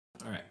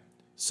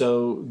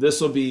So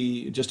this will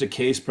be just a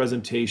case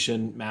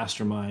presentation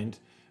mastermind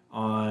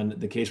on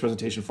the case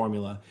presentation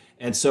formula.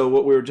 And so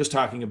what we were just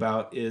talking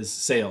about is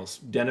sales.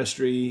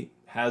 Dentistry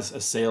has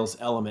a sales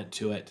element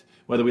to it,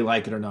 whether we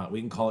like it or not.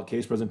 We can call it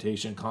case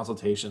presentation,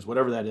 consultations,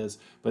 whatever that is.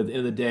 But at the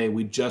end of the day,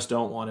 we just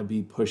don't want to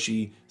be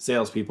pushy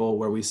salespeople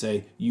where we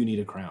say, you need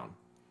a crown.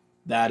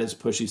 That is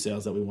pushy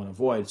sales that we want to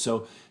avoid.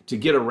 So to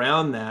get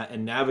around that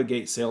and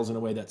navigate sales in a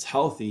way that's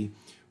healthy,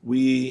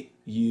 we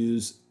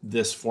use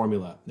this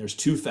formula. There's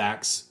two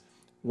facts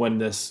when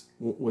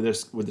where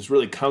this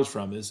really comes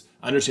from is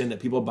understand that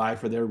people buy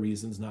for their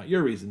reasons, not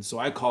your reasons. So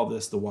I call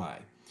this the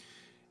why.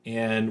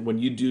 And when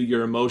you do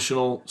your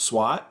emotional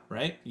SWOT,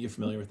 right? You're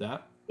familiar with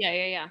that?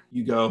 Yeah.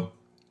 You go,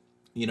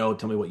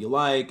 tell me what you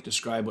like,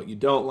 describe what you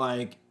don't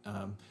like,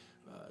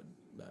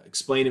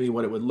 explain to me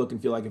what it would look and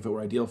feel like if it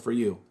were ideal for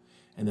you.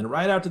 And then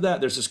right after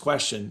that, there's this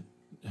question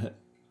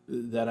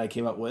that I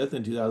came up with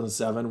in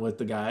 2007 with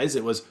the guys.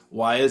 It was,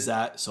 why is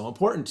that so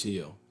important to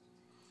you?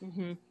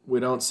 Hmm. We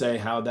don't say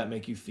how would that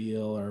make you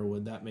feel or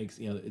would that make,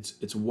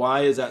 it's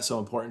why is that so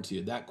important to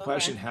you? That Okay.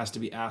 question has to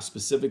be asked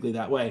specifically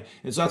that way.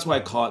 And so that's why I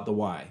call it the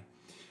why.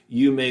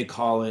 You may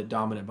call it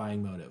dominant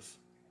buying motive.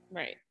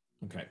 Right.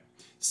 Okay.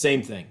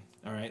 Same thing.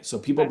 All right. So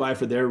people Okay. buy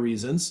for their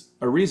reasons,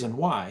 a reason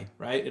why,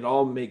 right? It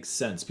all makes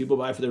sense. People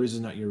buy for their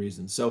reasons, not your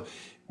reasons. So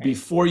Right.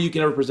 before you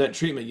can ever present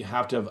treatment, you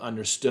have to have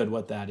understood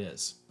what that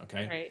is.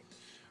 Okay. Right.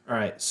 All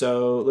right.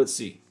 So let's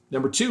see.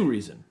 Number two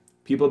reason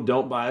people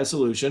don't buy a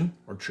solution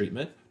or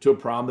treatment to a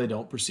problem they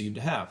don't perceive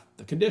to have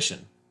the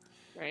condition.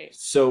 Right.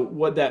 So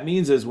what that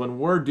means is when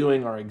we're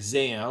doing our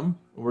exam,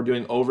 we're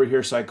doing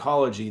overhear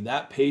psychology,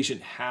 that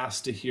patient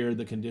has to hear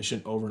the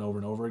condition over and over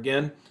and over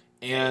again,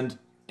 Right.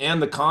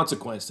 and the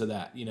consequence to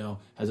that.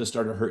 Has it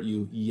started to hurt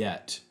you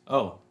yet?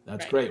 Oh,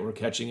 that's Right. great. We're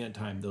catching it in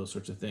time. Those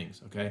sorts of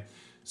things. Okay,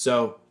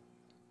 so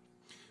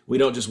we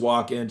don't just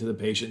walk into the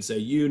patient and say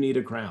you need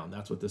a crown.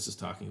 That's what this is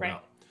talking Right.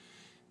 about.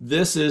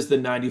 This is the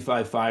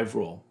 95-5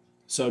 rule.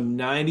 So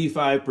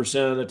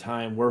 95% of the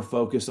time we're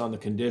focused on the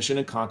condition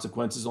and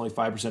consequences, only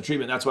 5%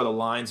 treatment. That's why the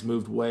lines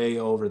moved way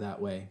over that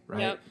way,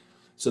 right? Yep.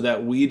 So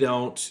that we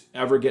don't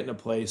ever get in a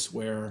place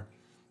where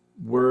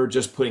we're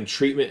just putting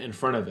treatment in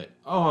front of it.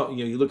 Oh,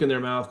 you look in their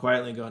mouth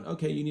quietly and going,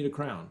 okay, you need a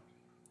crown.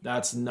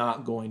 That's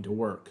not going to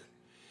work.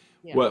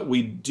 Yeah. What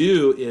we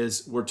do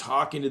is we're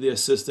talking to the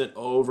assistant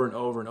over and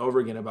over and over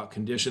again about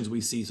conditions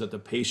we see so that the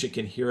patient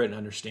can hear it and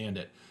understand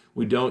it.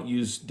 We don't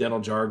use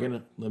dental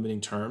jargon, limiting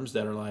terms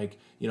that are like,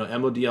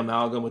 MOD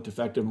amalgam with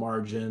defective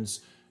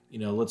margins.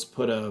 Let's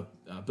put a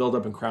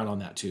buildup and crown on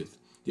that tooth.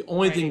 The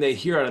only thing Right. they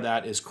hear out of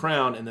that is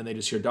crown, and then they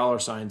just hear dollar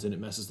signs and it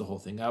messes the whole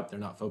thing up. They're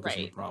not focused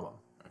on the Right. problem.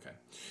 Okay.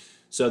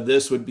 So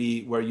this would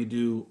be where you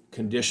do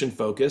condition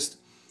focused.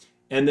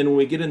 And then when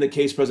we get in the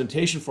case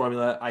presentation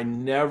formula, I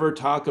never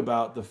talk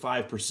about the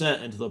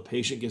 5% until the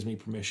patient gives me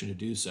permission to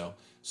do so.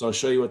 So I'll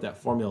show you what that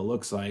formula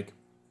looks like.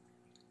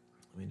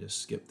 Let me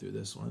just skip through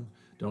this one.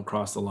 Don't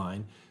cross the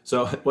line.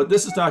 So what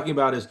this is talking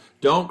about is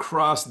don't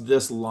cross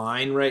this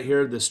line right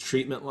here, this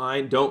treatment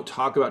line. Don't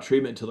talk about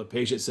treatment until the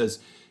patient says,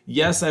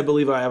 yes, I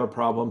believe I have a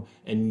problem,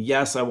 and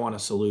yes, I want a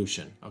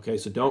solution. Okay,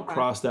 so don't Okay.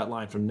 cross that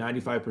line from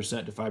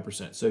 95% to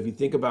 5%. So if you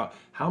think about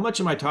how much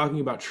am I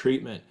talking about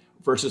treatment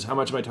versus how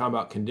much am I talking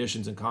about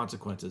conditions and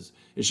consequences,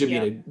 it should be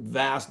Yep. a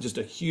vast, just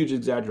a huge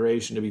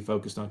exaggeration to be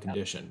focused on Yep.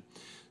 condition.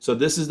 So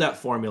this is that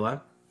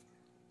formula.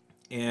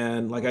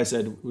 And like I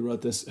said, we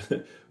wrote this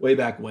way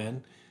back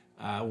when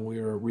we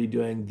were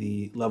redoing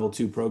the level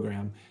 2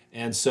 program.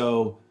 And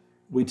so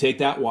we take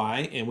that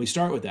why and we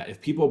start with that.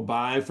 If people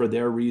buy for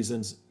their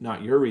reasons,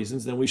 not your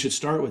reasons, then we should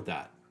start with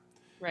that.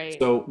 Right.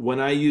 So when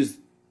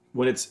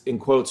it's in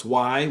quotes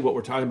why, what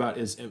we're talking about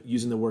is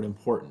using the word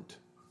important.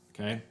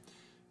 Okay.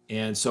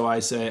 And so I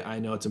say, I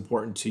know it's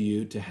important to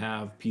you to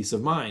have peace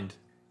of mind.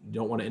 You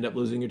don't want to end up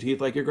losing your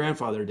teeth like your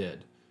grandfather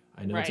did.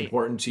 I know it's Right.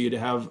 important to you to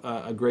have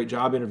a great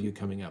job interview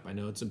coming up. I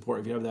know it's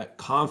important if you have that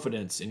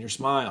confidence in your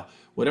smile.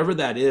 Whatever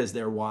that is,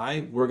 their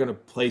why, we're going to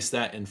place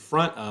that in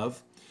front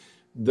of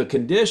the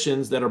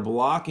conditions that are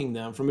blocking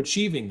them from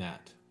achieving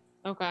that.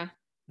 Okay.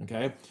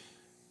 Okay.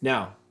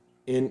 Now,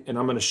 and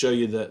I'm going to show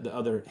you the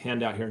other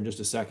handout here in just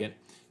a second.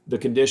 The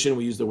condition,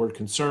 we use the word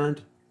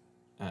concerned.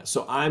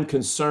 So I'm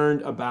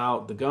concerned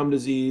about the gum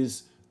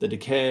disease, the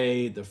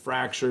decay, the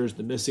fractures,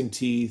 the missing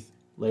teeth,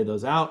 lay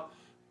those out.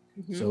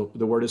 Hmm. So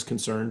the word is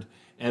concerned.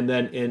 And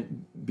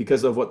then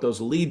because of what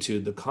those lead to,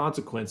 the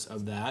consequence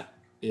of that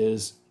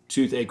is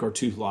toothache or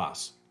tooth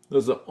loss.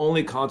 Those are the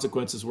only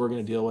consequences we're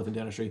going to deal with in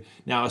dentistry.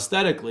 Now,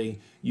 aesthetically,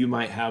 you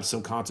might have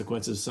some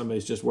consequences.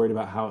 Somebody's just worried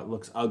about how it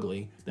looks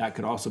ugly. That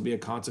could also be a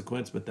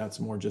consequence, but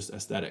that's more just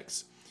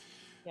aesthetics.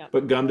 Yep.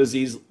 But gum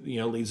disease,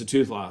 leads to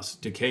tooth loss.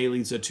 Decay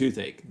leads to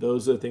toothache.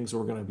 Those are the things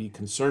we're going to be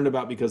concerned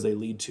about because they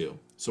lead to.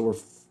 So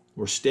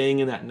we're staying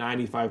in that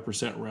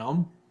 95%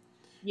 realm,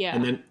 and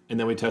Yeah.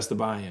 then we test the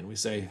buy-in. We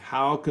say,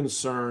 how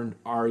concerned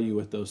are you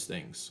with those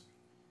things?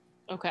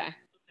 Okay.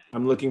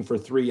 I'm looking for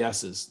 3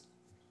 yeses.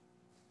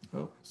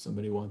 Oh,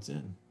 somebody wants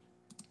in.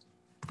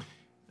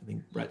 I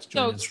think Brett's So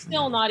joining us.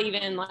 still not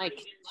even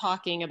like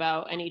talking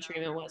about any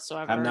treatment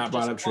whatsoever. I've not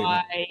brought up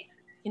treatment. Why,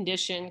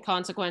 condition,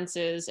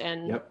 consequences,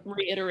 and Yep.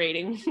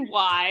 reiterating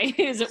why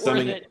is it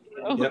worth it?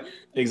 Yep,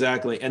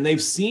 exactly. And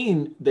they've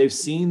seen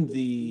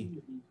the,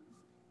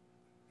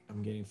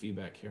 I'm getting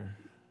feedback here.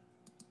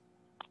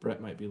 Brett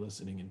might be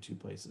listening in two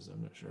places.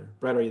 I'm not sure.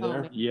 Brett, are you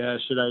there? Yeah,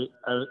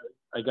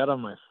 I got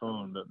on my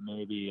phone, but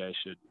maybe I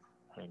should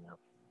hang up.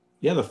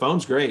 Yeah, the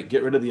phone's great.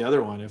 Get rid of the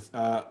other one. If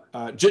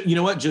you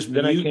know what, just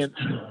then mute. I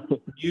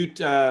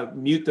can't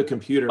Mute the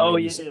computer. Oh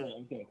maybe. yeah.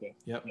 Okay.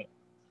 Yep. Yeah.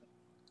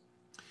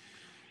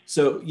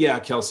 So yeah,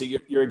 Kelsey,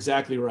 you're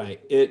exactly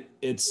right.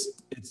 It's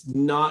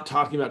not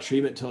talking about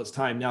treatment until it's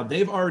time. Now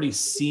they've already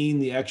seen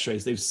the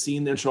X-rays, they've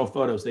seen the intraoral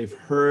photos, they've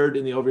heard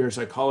in the overhear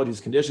psychology's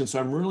condition. So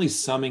I'm really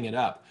summing it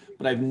up.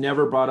 But I've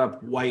never brought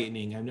up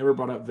whitening. I've never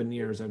brought up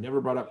veneers. I've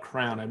never brought up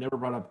crown. I've never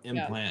brought up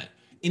implant.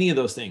 Any of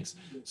those things.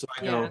 So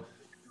I go,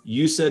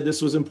 you said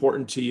this was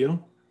important to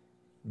you.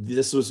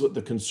 This was what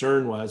the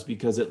concern was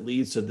because it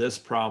leads to this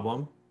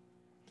problem.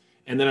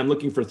 And then I'm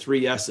looking for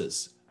 3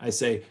 S's. I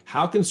say,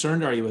 how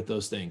concerned are you with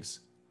those things?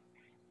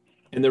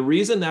 And the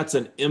reason that's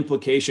an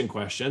implication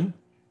question,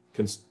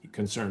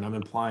 concern, I'm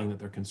implying that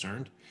they're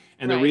concerned.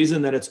 And the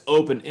reason that it's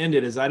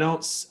open-ended is I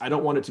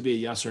don't want it to be a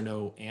yes or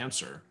no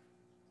answer.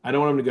 I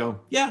don't want them to go,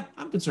 yeah,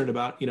 I'm concerned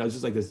about, it's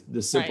just like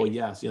this simple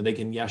yes. They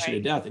can yes you to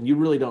death, and you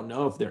really don't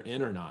know if they're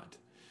in or not.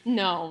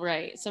 No,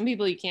 right. Some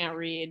people you can't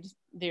read.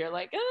 They're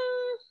like,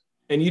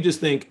 and you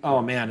just think,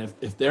 oh man,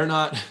 if they're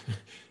not,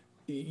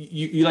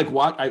 you like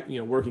watch,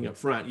 working up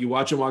front, you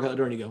watch them walk out the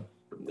door and you go,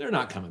 they're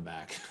not coming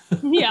back.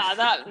 Yeah,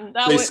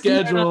 that they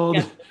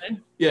scheduled.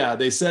 Yeah,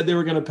 they said they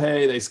were going to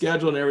pay. They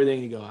scheduled and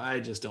everything. You go, I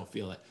just don't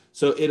feel it.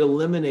 So it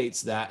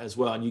eliminates that as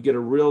well, and you get a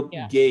real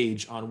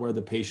gauge on where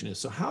the patient is.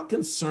 So how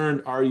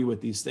concerned are you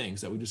with these things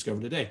that we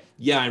discovered today?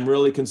 Yeah, I'm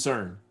really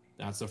concerned.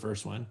 That's the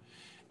first one,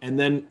 and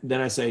then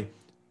I say,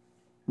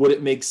 would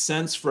it make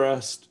sense for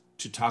us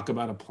to talk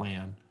about a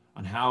plan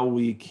on how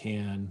we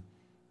can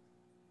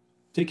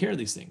take care of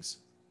these things?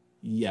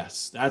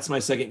 Yes, that's my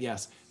second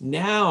yes.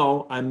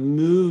 Now I'm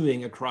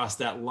moving across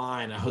that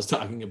line I was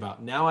talking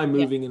about. Now I'm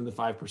moving into the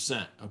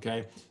 5%.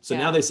 Okay. So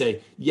now they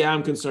say, yeah,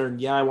 I'm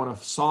concerned. Yeah, I want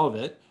to solve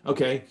it.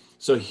 Okay.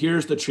 So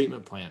here's the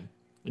treatment plan.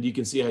 And you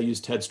can see I use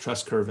Ted's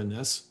trust curve in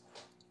this.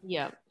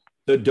 Yeah.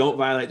 So don't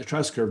violate the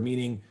trust curve,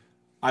 meaning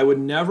I would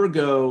never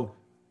go,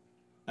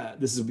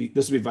 this would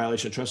be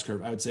violation of trust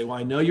curve. I would say, well,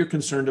 I know you're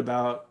concerned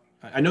about,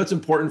 I know it's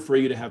important for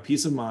you to have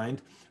peace of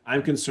mind.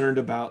 I'm concerned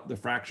about the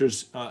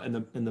fractures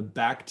in the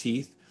back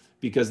teeth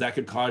because that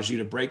could cause you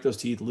to break those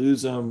teeth,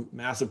 lose them,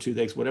 massive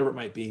toothaches, whatever it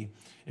might be.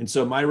 And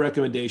so my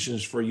recommendation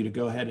is for you to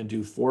go ahead and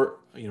do 4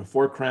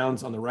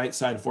 crowns on the right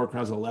side, 4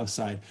 crowns on the left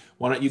side.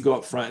 Why don't you go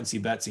up front and see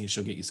Betsy and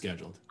she'll get you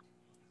scheduled.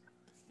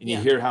 And you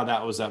hear how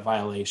that was that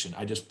violation.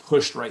 I just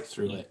pushed right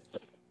through it.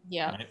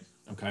 Yeah. Right?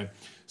 Okay.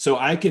 So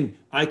I can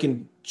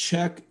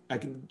check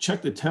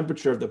the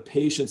temperature of the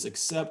patient's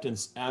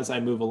acceptance as I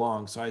move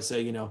along. So I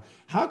say,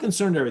 how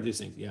concerned are you with these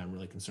things? Yeah, I'm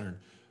really concerned.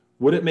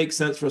 Would it make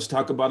sense for us to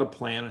talk about a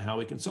plan and how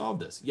we can solve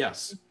this?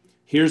 Yes.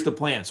 Here's the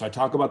plan. So I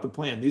talk about the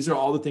plan. These are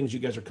all the things you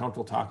guys are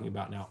comfortable talking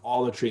about now.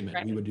 All the treatment.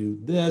 Right. We would do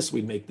this.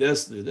 We'd make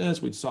this, do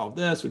this. We'd solve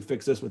this. We'd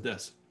fix this with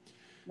this.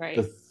 Right.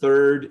 The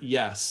third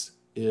yes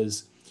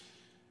is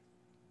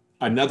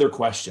another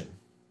question.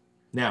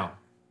 Now,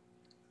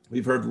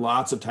 we've heard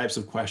lots of types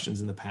of questions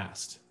in the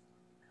past.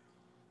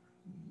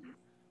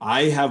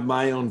 I have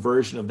my own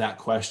version of that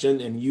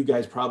question, and you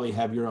guys probably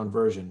have your own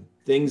version.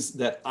 Things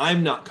that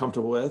I'm not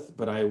comfortable with,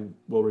 but I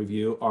will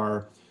review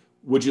are,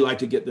 would you like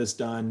to get this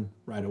done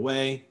right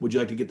away? Would you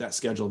like to get that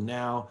scheduled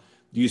now?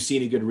 Do you see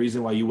any good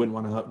reason why you wouldn't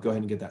want to go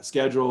ahead and get that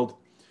scheduled?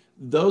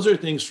 Those are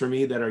things for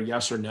me that are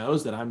yes or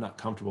no's that I'm not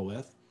comfortable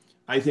with.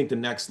 I think the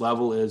next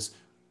level is,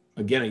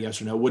 again, a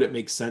yes or no. Would it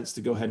make sense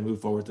to go ahead and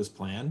move forward with this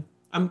plan?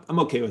 I'm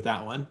okay with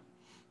that one.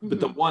 But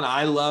the one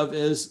I love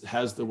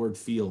has the word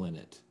feel in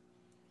it.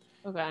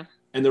 Okay.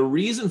 And the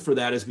reason for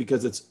that is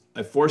because it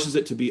forces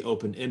it to be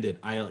open-ended.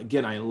 I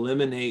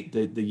eliminate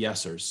the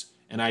yesers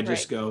and I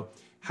just go,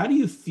 how do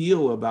you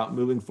feel about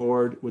moving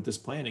forward with this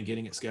plan and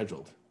getting it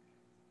scheduled?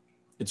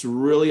 It's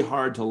really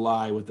hard to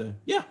lie with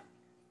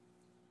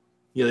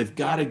they've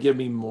got to give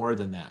me more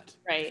than that.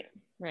 Right.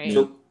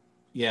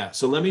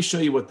 So let me show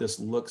you what this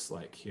looks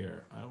like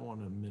here. I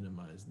want to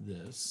minimize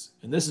this.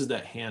 And this is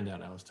that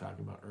handout I was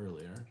talking about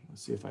earlier.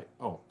 Let's see if I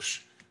got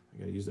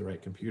to use the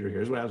right computer here.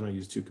 Here's what happens when I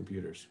use 2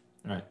 computers.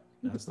 All right,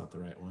 that's not the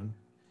right one.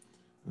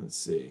 Let's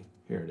see,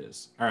 here it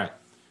is. All right,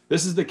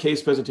 this is the case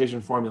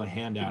presentation formula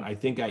handout. I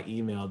think I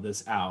emailed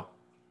this out.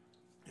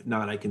 If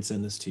not, I can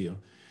send this to you.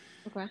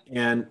 Okay.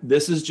 And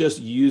this is just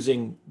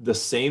using the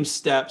same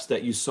steps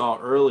that you saw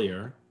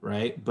earlier,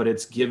 right? But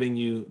it's giving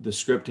you the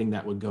scripting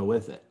that would go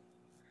with it.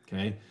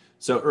 Okay,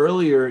 so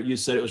earlier you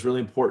said it was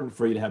really important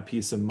for you to have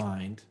peace of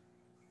mind.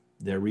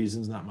 Their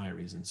reasons, not my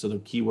reasons. So the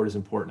keyword is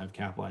important. I've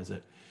capitalized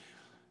it.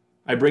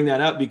 I bring that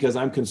up because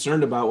I'm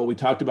concerned about what we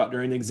talked about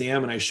during the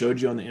exam, and I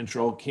showed you on the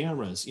intraoral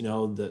cameras,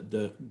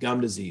 the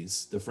gum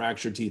disease, the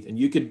fractured teeth, and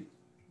you could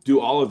Do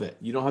all of it.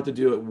 You don't have to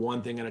do it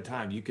one thing at a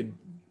time. You could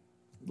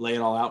lay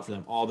it all out for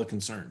them, all the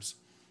concerns.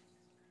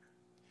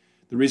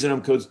 The reason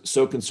I'm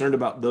so concerned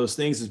about those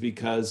things is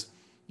because,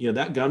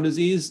 that gum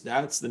disease,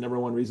 that's the number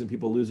one reason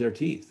people lose their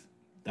teeth.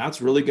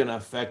 That's really going to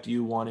affect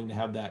you wanting to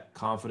have that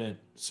confident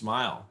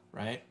smile,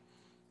 right?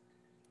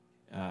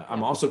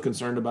 I'm also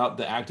concerned about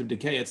the active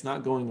decay. It's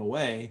not going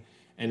away,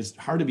 and it's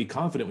hard to be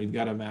confident we've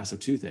got a massive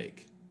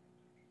toothache.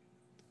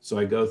 So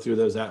I go through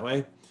those that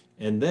way.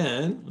 And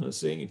then, let's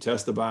see, you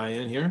test the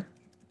buy-in here.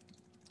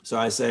 So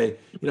I say,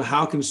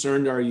 how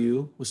concerned are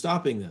you with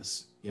stopping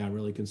this? Yeah, I'm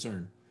really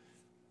concerned.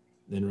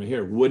 Then right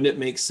here, wouldn't it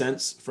make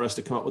sense for us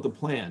to come up with a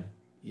plan?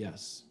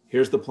 Yes.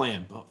 Here's the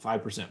plan,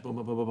 5%, boom,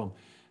 boom, boom, boom, boom.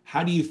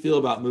 How do you feel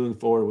about moving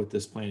forward with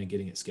this plan and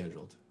getting it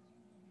scheduled?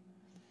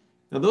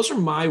 Now, those are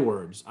my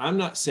words. I'm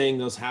not saying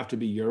those have to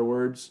be your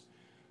words.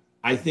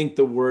 I think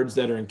the words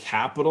that are in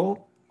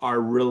capital are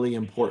really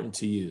important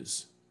to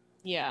use.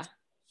 Yeah.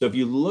 So if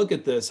you look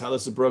at this, how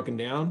this is broken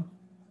down,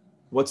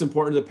 what's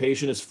important to the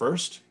patient is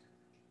first.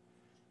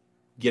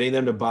 Getting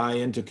them to buy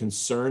into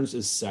concerns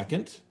is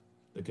second,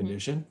 the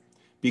condition,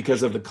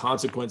 because of the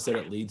consequence that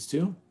it leads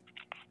to.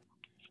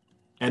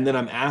 And then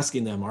I'm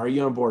asking them, are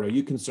you on board? Are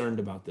you concerned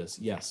about this?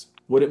 Yes.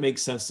 Would it make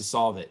sense to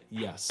solve it?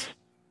 Yes.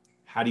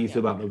 How do you feel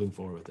about moving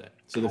forward with it?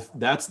 So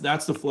that's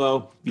the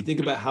flow. If you think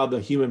about how the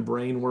human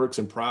brain works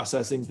in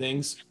processing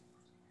things,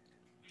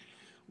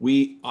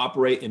 we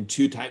operate in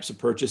two types of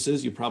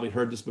purchases. You probably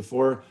heard this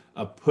before,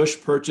 a push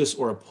purchase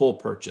or a pull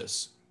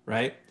purchase,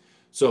 right?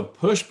 So a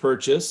push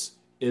purchase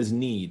is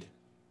need.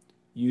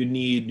 You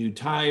need new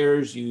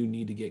tires, you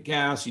need to get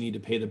gas, you need to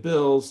pay the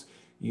bills,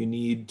 you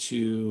need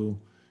to,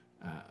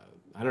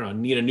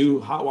 need a new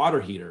hot water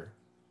heater.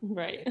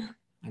 Right.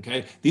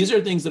 Okay. These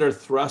are things that are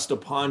thrust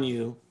upon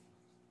you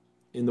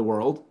in the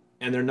world,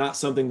 and they're not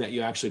something that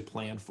you actually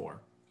plan for.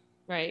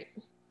 Right.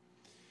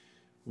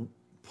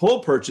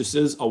 Pull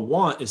purchases, a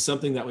want is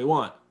something that we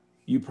want.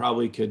 You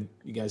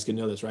guys could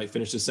know this, right?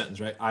 Finish this sentence,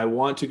 right? I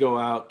want to go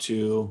out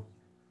to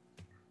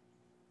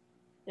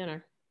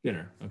dinner.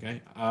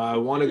 Okay. I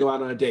want to go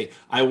out on a date.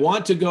 I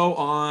want to go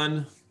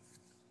on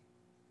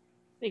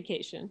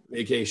vacation,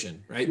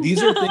 right?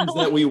 These are things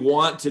that we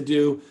want to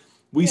do.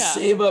 We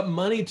save up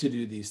money to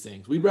do these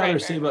things. We'd rather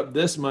save up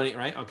this money,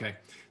 right? Okay.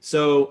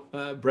 So,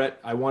 Brett,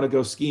 I want to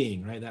go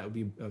skiing, right? That would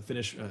be a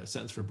finish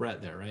sentence for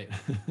Brett there, right?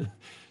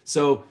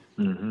 So,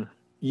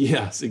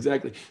 yes,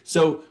 exactly.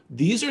 So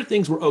these are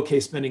things we're okay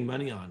spending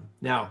money on.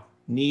 Now,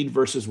 need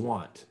versus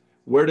want.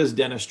 Where does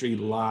dentistry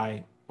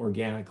lie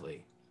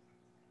organically?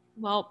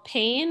 Well,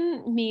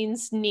 pain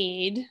means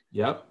need.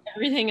 Yep.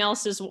 Everything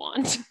else is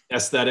want.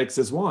 Aesthetics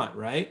is want,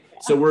 right? Yeah.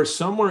 So we're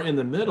somewhere in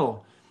the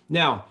middle.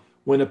 Now,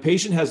 when a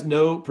patient has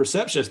no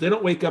perceptions, they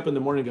don't wake up in the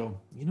morning and go,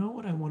 you know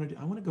what I want to do?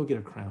 I want to go get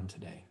a crown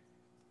today.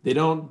 They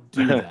don't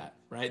do that,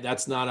 right?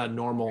 That's not a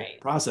normal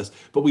process.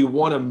 But we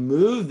want to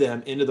move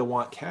them into the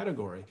want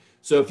category.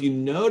 So if you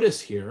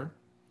notice here,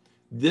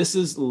 this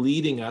is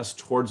leading us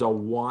towards a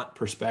want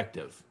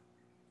perspective,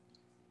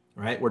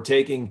 right? We're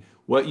taking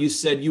what you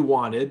said you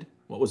wanted,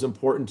 what was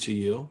important to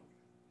you,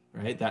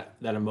 right? That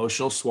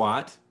emotional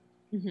SWOT,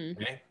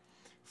 okay?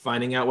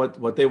 Finding out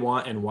what they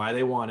want and why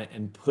they want it,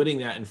 and putting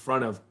that in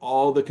front of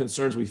all the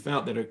concerns we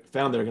found that are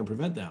going to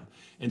prevent them.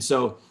 And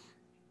so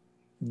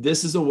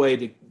this is a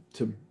way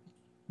to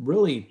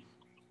really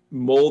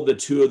mold the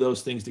two of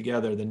those things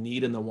together, the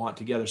need and the want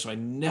together. So I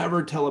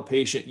never tell a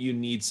patient you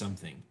need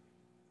something.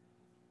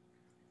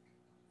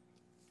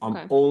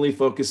 I'm only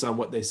focused on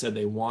what they said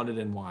they wanted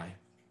and why.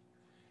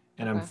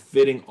 And I'm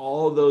fitting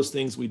all of those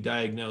things we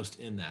diagnosed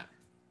in that.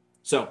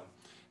 So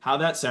how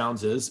that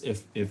sounds is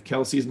if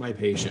Kelsey's my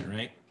patient,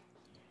 right?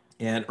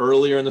 And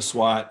earlier in the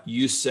SWOT,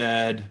 you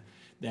said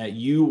that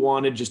you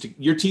wanted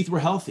your teeth were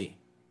healthy.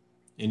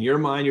 In your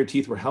mind, your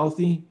teeth were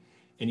healthy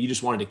and you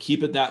just wanted to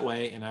keep it that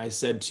way. And I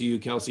said to you,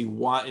 Kelsey,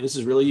 why, and this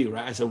is really you,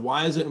 right? I said,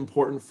 why is it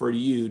important for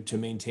you to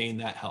maintain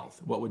that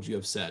health? What would you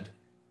have said?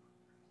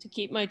 To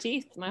keep my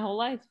teeth my whole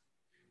life.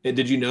 And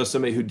did you know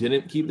somebody who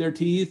didn't keep their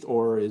teeth,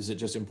 or is it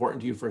just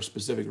important to you for a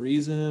specific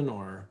reason,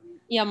 or?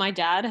 Yeah, my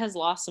dad has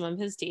lost some of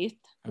his teeth.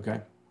 Okay.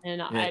 And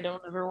I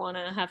don't ever want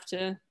to have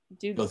to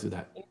go through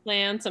that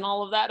implants and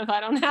all of that if I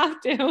don't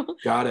have to.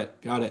 Got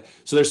it.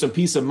 So there's some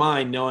peace of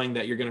mind knowing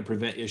that you're going to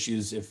prevent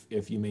issues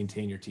if you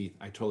maintain your teeth.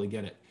 I totally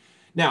get it.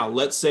 Now,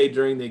 let's say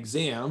during the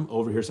exam,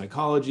 over here,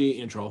 psychology,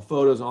 intro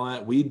photos, all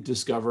that, we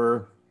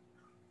discover,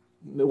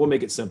 we'll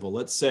make it simple.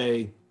 Let's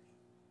say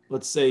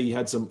you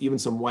had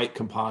some white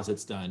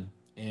composites done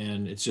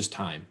and it's just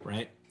time,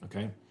 right?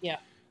 Okay. Yeah.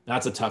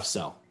 That's a tough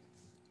sell.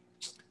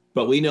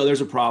 But we know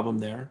there's a problem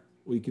there.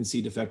 We can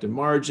see defective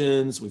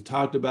margins. We've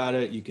talked about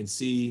it. You can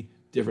see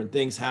different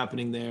things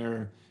happening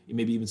there.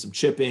 Maybe even some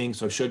chipping.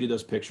 So I showed you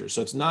those pictures.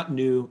 So it's not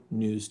new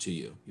news to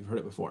you. You've heard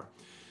it before.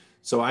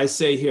 So I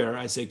say,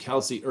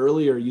 Kelsey,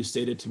 earlier you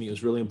stated to me it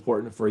was really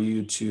important for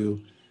you to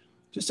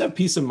just have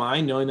peace of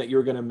mind knowing that you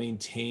were going to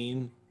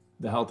maintain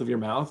the health of your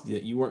mouth,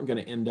 that you weren't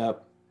going to end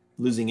up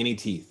losing any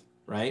teeth,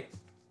 right?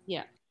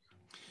 Yeah.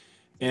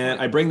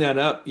 And I bring that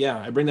up. Yeah,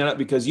 I bring that up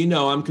because, you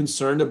know, I'm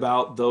concerned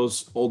about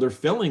those older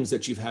fillings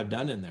that you've had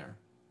done in there.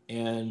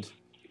 And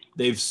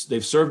they've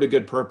served a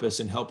good purpose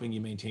in helping you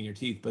maintain your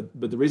teeth. But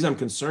the reason I'm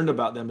concerned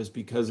about them is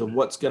because of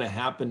what's going to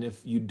happen if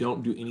you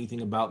don't do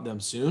anything about them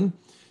soon.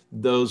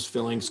 Those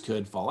fillings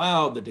could fall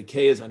out. The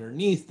decay is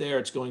underneath there.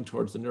 It's going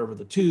towards the nerve of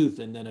the tooth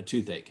and then a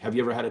toothache. Have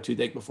you ever had a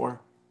toothache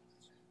before?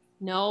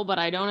 No, but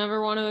I don't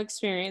ever want to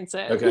experience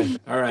it. Okay.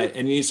 All right.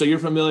 And so you're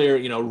familiar,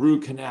 you know,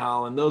 root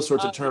canal and those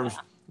sorts of Oh, terms. yeah,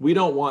 We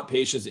don't want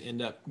patients to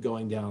end up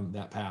going down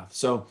that path.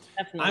 So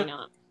definitely I'm,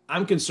 not.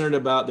 I'm concerned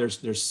about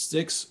there's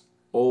 6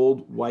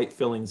 old white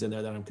fillings in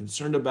there that I'm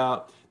concerned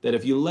about that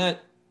if you let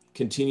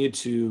continue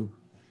to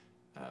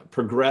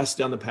progress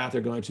down the path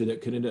they're going to,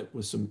 that could end up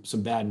with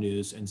some bad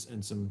news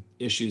and some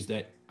issues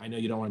that I know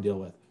you don't want to deal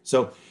with.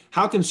 So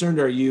how concerned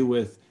are you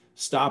with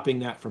stopping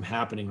that from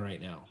happening right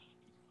now?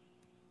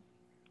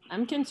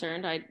 I'm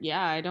concerned. I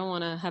don't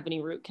want to have any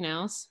root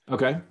canals.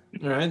 Okay.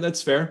 All right.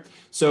 That's fair.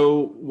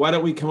 So why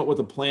don't we come up with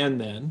a plan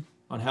then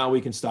on how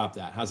we can stop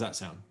that? How's that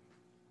sound?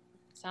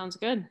 Sounds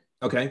good.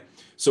 Okay.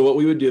 So what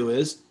we would do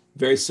is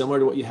very similar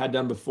to what you had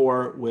done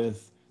before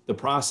with the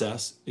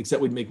process,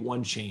 except we'd make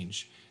one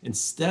change.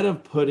 Instead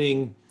of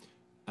putting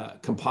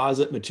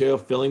composite material,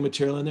 filling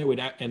material in there, we'd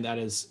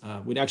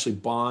actually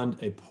bond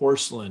a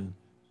porcelain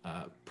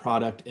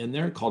product in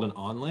there called an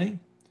onlay.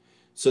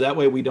 So that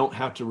way we don't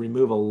have to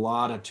remove a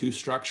lot of tooth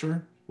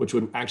structure, which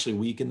would actually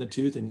weaken the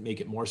tooth and make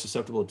it more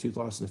susceptible to tooth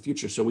loss in the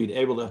future. So we'd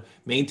able to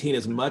maintain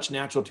as much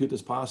natural tooth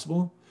as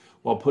possible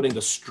while putting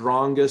the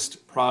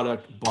strongest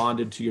product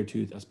bonded to your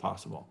tooth as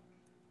possible.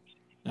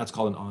 That's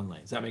called an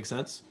onlay. Does that make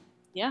sense?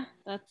 Yeah,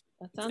 that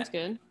sounds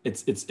good.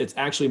 It's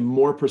actually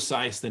more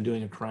precise than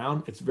doing a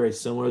crown. It's very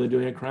similar to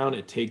doing a crown.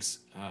 It takes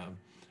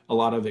a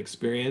lot of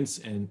experience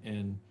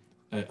and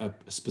a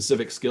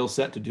specific skill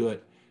set to do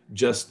it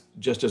just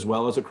as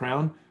well as a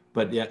crown,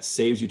 but yet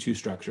saves you tooth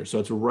structure. So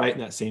it's right in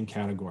that same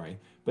category,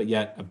 but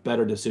yet a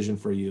better decision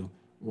for you.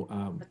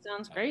 That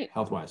sounds great.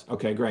 Health wise.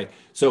 Okay, great.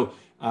 So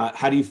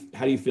how do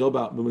you feel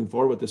about moving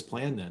forward with this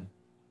plan then?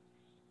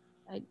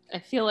 I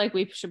feel like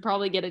we should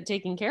probably get it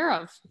taken care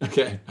of.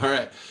 Okay. All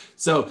right.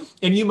 So,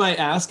 and you might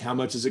ask, how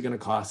much is it going to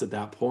cost at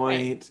that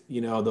point? Right.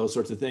 You know, those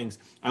sorts of things.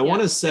 I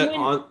want to set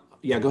on.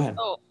 Yeah, go ahead.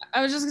 Oh,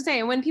 I was just gonna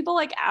say, when people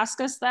like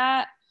ask us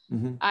that,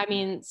 Mhm. I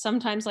mean,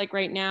 sometimes like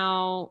right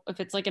now, if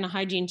it's like in a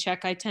hygiene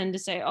check, I tend to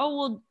say,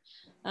 oh,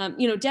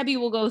 well, Debbie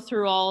will go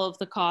through all of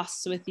the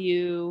costs with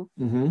you,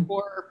 Mhm.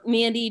 or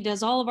Mandy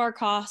does all of our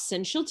costs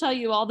and she'll tell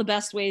you all the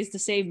best ways to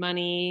save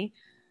money.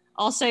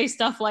 I'll say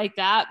stuff like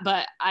that,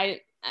 but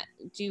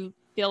do you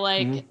feel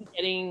like Mhm.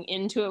 getting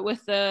into it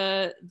with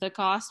the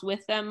cost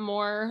with them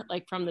more,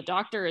 like from the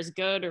doctor, is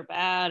good or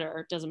bad, or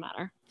it doesn't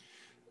matter?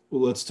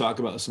 Well, let's talk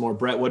about this some more.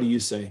 Brett, what do you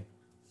say?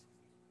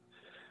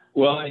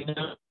 Well, I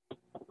know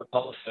what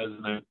Paul says,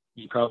 and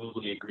you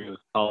probably agree with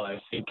Paul.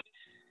 I think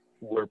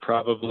we're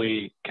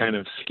probably kind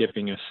of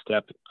skipping a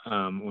step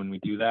when we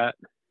do that.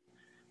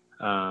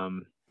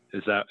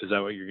 Is that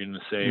what you're going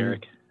to say,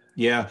 Eric?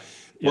 Yeah.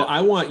 Well,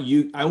 I want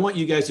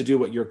you guys to do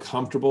what you're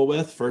comfortable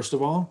with, first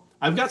of all.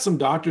 I've got some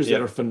doctors that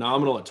are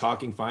phenomenal at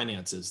talking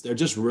finances. They're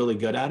just really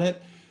good at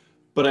it.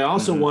 But I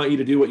also want you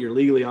to do what you're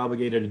legally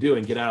obligated to do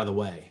and get out of the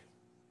way.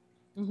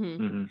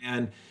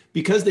 And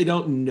because they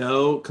don't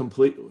know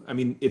I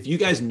mean, if you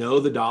guys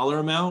know the dollar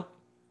amount,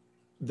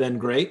 then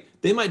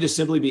great. They might just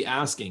simply be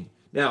asking.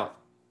 Now,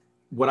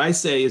 what I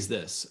say is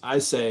this. I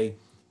say,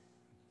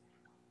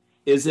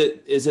 is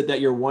it that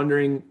you're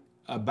wondering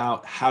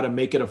about how to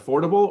make it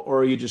affordable, or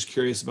are you just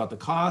curious about the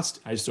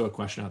cost? I just throw a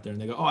question out there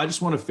and they go, oh, I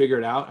just want to figure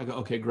it out. I go,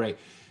 okay, great.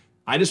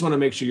 I just want to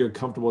make sure you're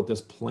comfortable with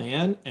this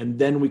plan, and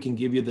then we can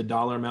give you the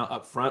dollar amount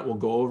up front. We'll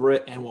go over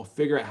it and we'll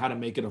figure out how to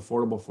make it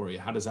affordable for you.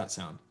 How does that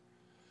sound?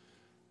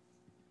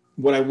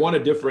 What I want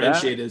to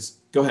differentiate is,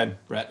 go ahead,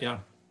 Brett. Yeah.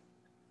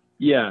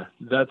 Yeah,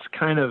 that's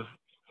kind of,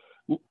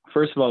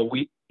 first of all,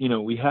 we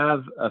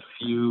have a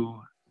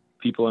few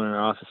people in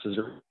our offices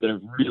that are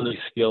really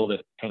skilled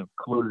at kind of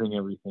closing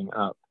everything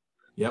up.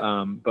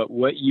 Yeah. But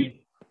what you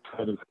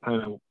said is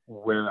kind of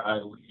where I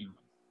leave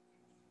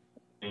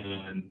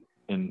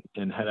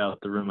and head out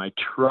the room. I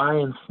try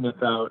and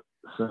sniff out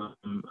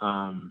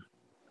some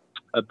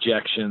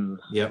objections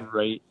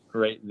right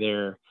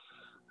there,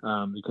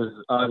 because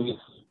obviously,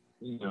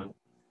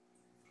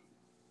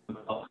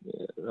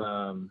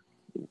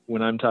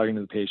 when I'm talking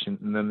to the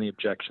patient and then the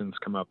objections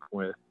come up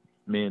with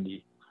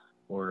Mandy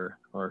or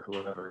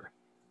whoever.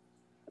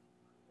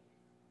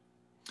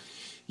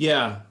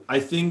 Yeah, I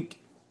think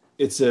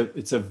it's a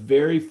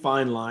very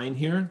fine line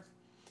here.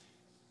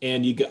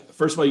 And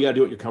first of all, you got to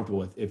do what you're comfortable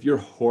with. If you're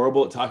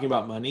horrible at talking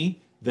about money,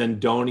 then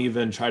don't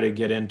even try to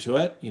get into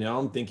it.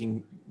 I'm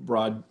thinking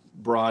broad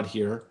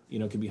here.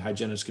 It could be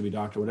hygienist, could be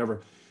doctor,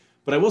 whatever.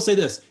 But I will say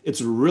this: it's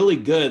really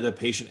good the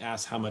patient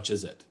asks, "How much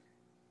is it?"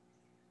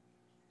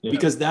 Yeah,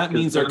 because that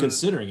means they're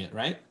considering it,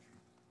 right?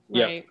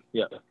 Right.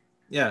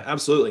 Yeah,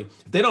 absolutely.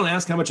 If they don't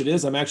ask how much it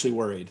is, I'm actually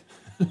worried.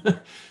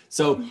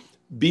 So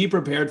be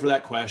prepared for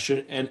that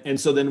question. And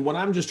so then what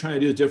I'm just trying to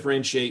do is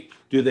differentiate,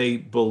 do they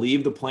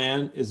believe the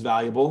plan is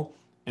valuable?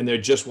 and they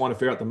just want to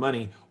figure out the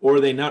money, or are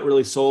they not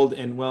really sold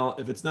and, well,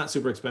 if it's not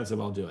super expensive,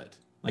 I'll do it.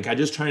 Like, I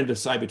just trying to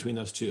decide between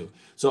those two.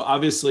 So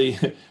obviously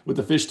with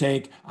the fish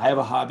tank, I have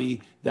a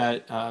hobby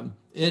that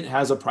it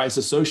has a price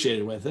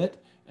associated with it.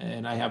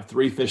 And I have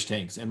 3 fish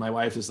tanks, and my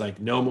wife is like,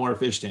 no more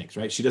fish tanks,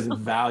 right? She doesn't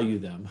value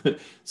them.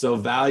 So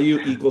value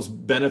equals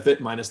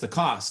benefit minus the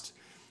cost.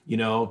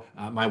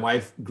 My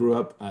wife grew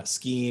up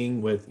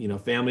skiing with,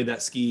 family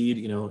that skied,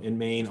 in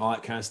Maine, all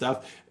that kind of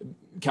stuff.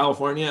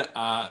 California,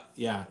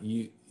 yeah,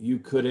 you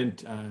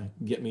couldn't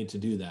get me to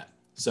do that.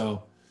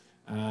 So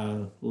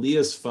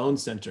Leah's phone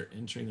center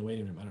entering the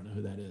waiting room. I don't know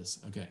who that is.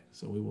 Okay,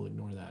 so we will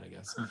ignore that, I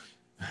guess.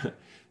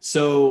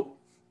 So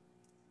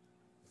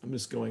I'm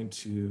just going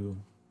to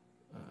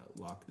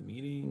lock the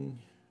meeting.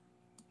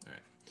 All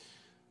right.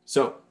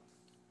 So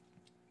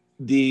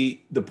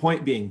the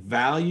point being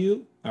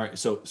value. All right.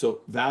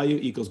 So value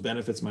equals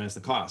benefits minus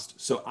the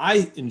cost. So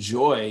I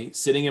enjoy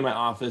sitting in my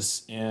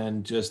office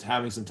and just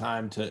having some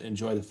time to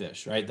enjoy the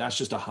fish, right? That's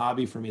just a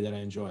hobby for me that I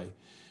enjoy.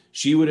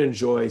 She would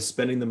enjoy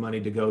spending the money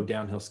to go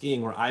downhill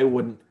skiing, where I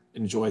wouldn't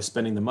enjoy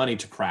spending the money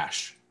to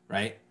crash,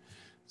 right?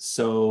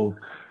 So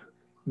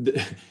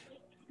the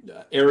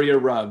area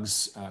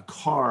rugs,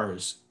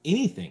 cars,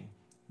 anything,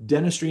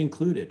 dentistry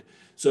included.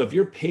 So if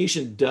your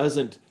patient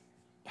doesn't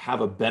have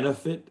a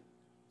benefit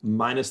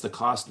minus the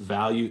cost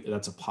value,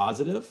 that's a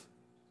positive.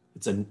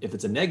 If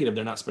it's a negative,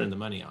 they're not spending the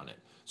money on it.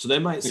 So they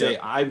might say,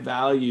 I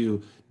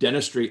value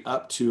dentistry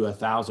up to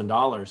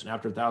 $1,000, and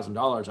after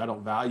 $1,000, I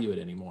don't value it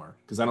anymore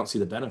because I don't see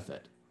the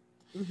benefit.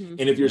 Mm-hmm.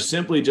 And if you're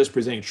simply just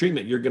presenting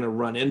treatment, you're going to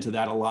run into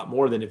that a lot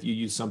more than if you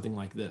use something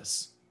like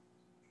this.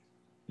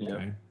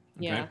 Okay.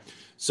 Yeah.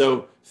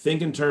 So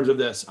think in terms of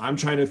this. I'm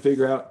trying to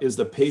figure out, is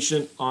the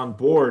patient on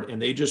board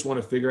and they just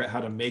want to figure out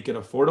how to make it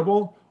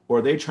affordable, or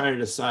are they trying to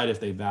decide if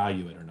they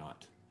value it or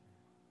not?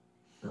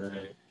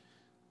 Right.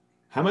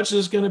 How much is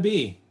this going to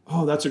be?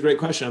 Oh, that's a great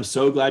question. I'm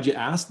so glad you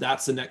asked.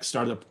 That's the next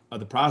start of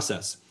the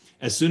process.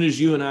 As soon as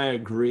you and I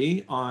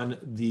agree on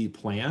the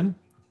plan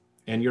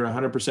and you're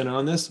 100%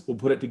 on this, we'll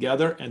put it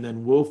together and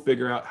then we'll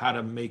figure out how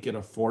to make it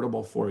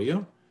affordable for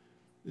you.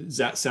 Does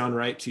that sound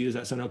right to you? Does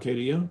that sound okay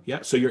to you? Yeah.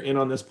 So you're in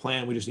on this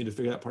plan. We just need to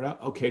figure that part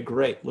out. Okay,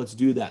 great. Let's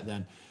do that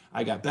then.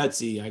 I got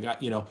Betsy. I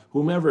got,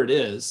 whomever it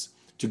is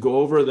to go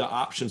over the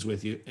options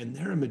with you. And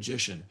they're a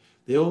magician.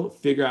 They'll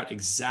figure out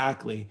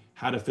exactly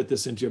how to fit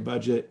this into your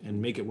budget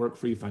and make it work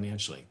for you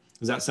financially.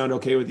 Does that sound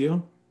okay with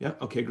you? Yeah.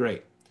 Okay,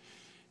 great.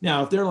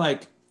 Now, if they're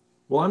like,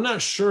 well, I'm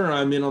not sure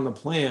I'm in on the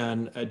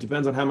plan. It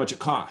depends on how much it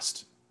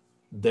costs.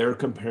 They're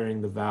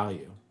comparing the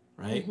value,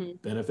 right? Mm-hmm.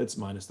 Benefits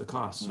minus the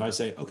cost. So I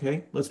say,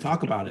 okay, let's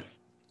talk about it.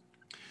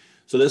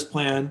 So this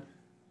plan,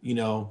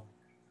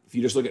 if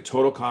you just look at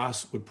total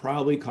costs, would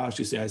probably cost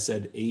you, say I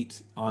said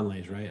 8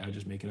 onlays, right? I'm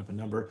just making up a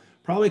number.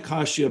 Probably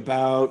cost you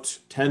about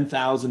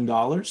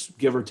 $10,000,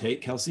 give or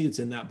take, Kelsey. It's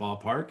in that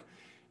ballpark.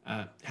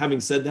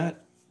 Having said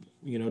that,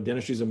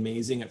 dentistry is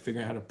amazing at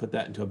figuring out how to put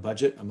that into a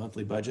budget, a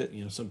monthly budget,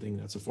 something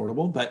that's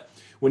affordable. But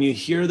when you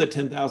hear the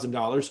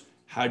 $10,000,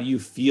 how do you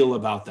feel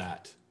about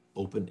that?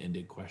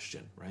 Open-ended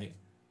question, right?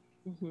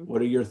 Mm-hmm.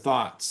 What are your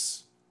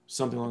thoughts?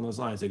 Something along those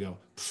lines. They go,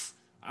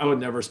 I would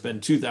never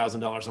spend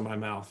 $2,000 on my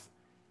mouth.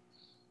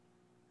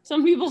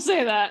 Some people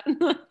say that.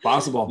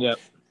 Possible. Yep.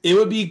 It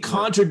would be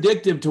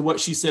contradictory to what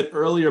she said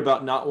earlier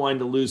about not wanting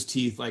to lose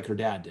teeth like her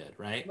dad did,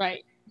 right?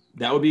 Right.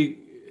 That would be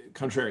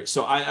contrary.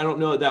 So I don't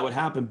know that would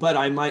happen, but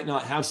I might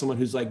not have someone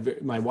who's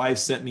like, my wife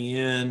sent me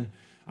in.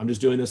 I'm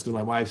just doing this because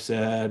my wife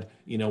said,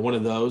 one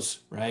of those,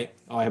 right?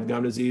 Oh, I have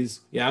gum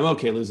disease. Yeah, I'm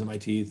okay losing my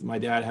teeth. My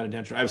dad had a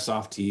denture. I have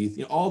soft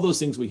teeth. All those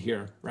things we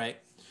hear, right?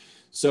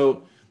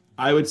 So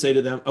I would say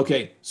to them,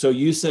 okay, so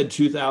you said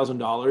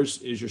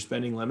 $2,000 is your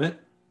spending limit.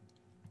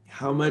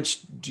 How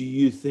much do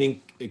you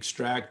think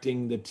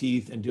extracting the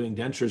teeth and doing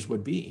dentures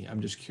would be? I'm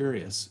just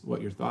curious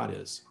what your thought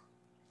is.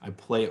 I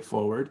play it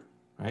forward,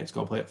 right? It's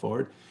called play it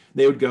forward.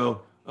 They would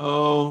go,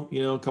 oh,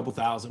 a couple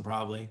thousand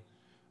probably.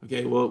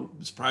 Okay, well,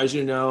 surprised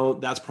you to know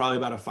that's probably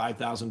about a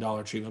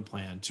 $5,000 treatment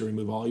plan to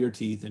remove all your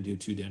teeth and do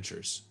 2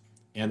 dentures.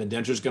 And the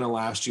denture is going to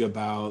last you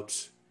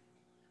about,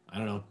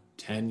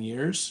 10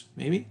 years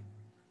maybe.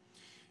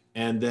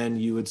 And then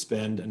you would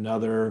spend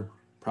another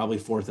probably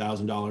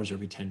 $4,000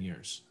 every 10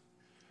 years.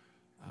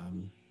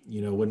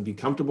 Wouldn't be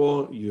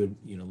comfortable. You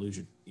would, lose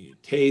your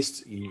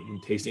taste. You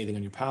didn't taste anything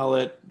on your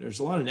palate. There's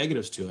a lot of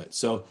negatives to it.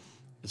 So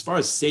as far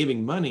as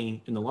saving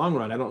money in the long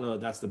run, I don't know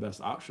that that's the best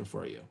option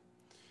for you.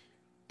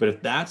 But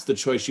if that's the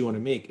choice you want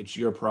to make, it's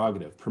your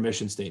prerogative.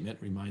 Permission statement,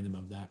 remind them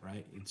of that,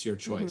 right? It's your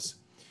choice. Mm-hmm.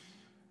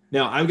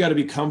 Now, I've got to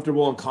be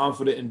comfortable and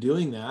confident in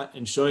doing that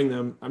and showing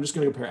them, I'm just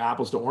going to compare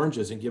apples to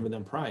oranges and giving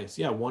them price.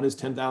 Yeah, one is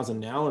 $10,000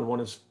 now and one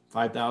is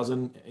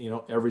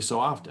 $5,000, every so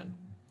often.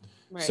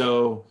 Right.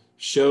 So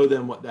show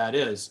them what that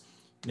is.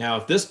 Now,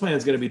 if this plan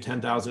is going to be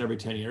 $10,000 every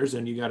 10 years,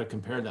 then you got to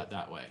compare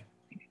that way.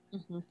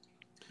 Mm-hmm.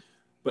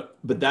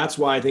 But that's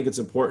why I think it's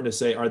important to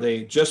say, are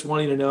they just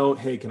wanting to know,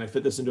 hey, can I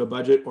fit this into a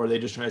budget? Or are they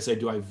just trying to say,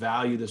 do I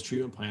value this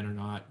treatment plan or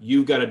not?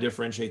 You've got to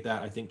differentiate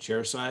that, I think,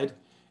 chair side.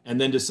 and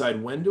then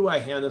decide, when do I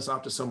hand this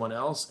off to someone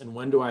else, and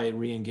when do I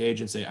re-engage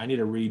and say, I need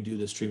to redo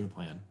this treatment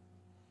plan.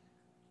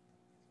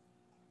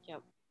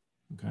 Yep.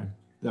 Okay.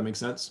 Does that make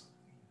sense?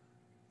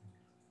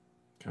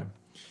 Okay.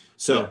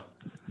 So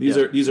these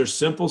are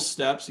simple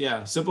steps.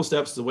 Yeah. Simple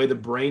steps, the way the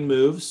brain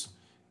moves.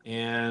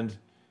 And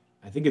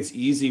I think it's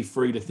easy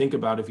for you to think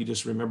about if you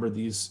just remember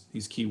these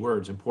key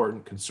words: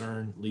 important,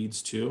 concern,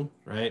 leads to,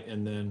 right?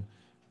 And then,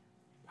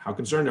 how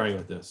concerned are you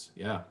with this?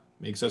 Yeah.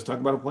 Makes us talk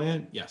about a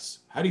plan? Yes.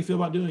 How do you feel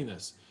about doing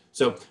this?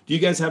 So do you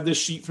guys have this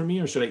sheet for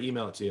me, or should I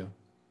email it to you?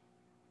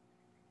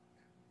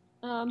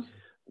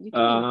 You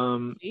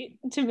can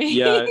to me.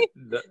 Yeah,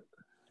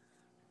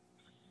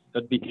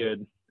 that'd be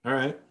good. All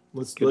right.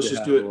 Let's Good to just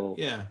have do a it. little-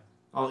 Yeah.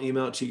 I'll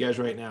email it to you guys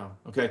right now.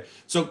 Okay.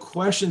 So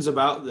questions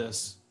about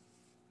this?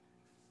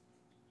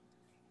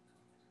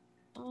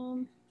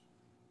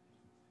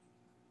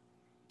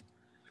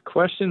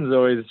 Questions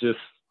always just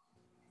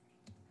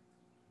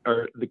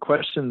are, the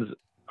questions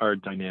are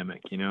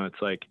dynamic, you know.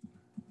 It's like,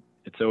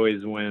 it's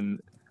always when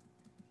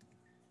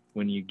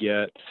you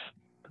get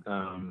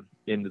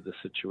into the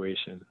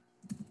situation.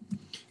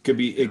 Could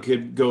be, it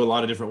could go a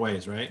lot of different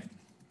ways, right?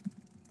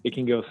 It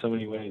can go so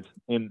many ways.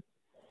 And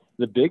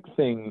the big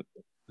thing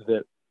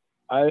that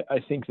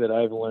I think that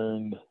I've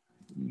learned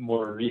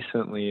more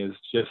recently is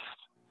just,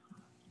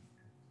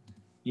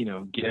 you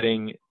know,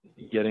 getting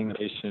the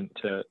patient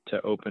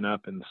to open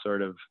up and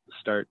sort of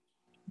start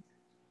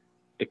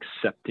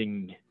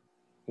accepting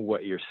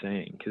what you're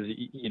saying. Because,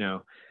 you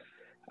know,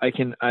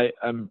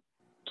 I'm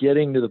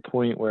getting to the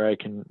point where I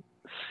can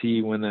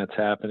see when that's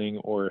happening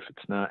or if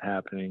it's not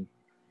happening.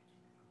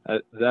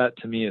 That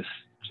to me is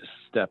just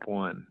step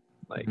one.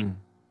 Like,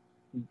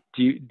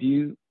 do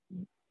you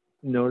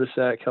notice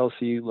that,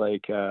 Kelsey?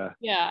 Like,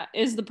 yeah,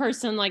 is the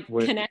person like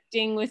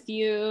connecting with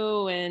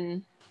you,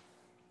 and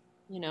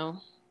you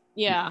know,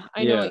 yeah,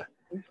 I know.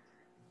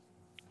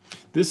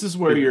 This is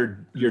where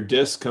your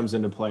disc comes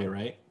into play,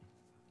 right?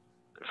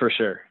 For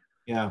sure.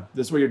 Yeah,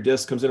 this is where your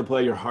disc comes into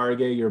play, your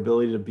Hargay, your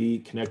ability to be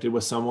connected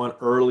with someone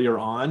earlier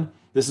on.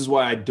 This is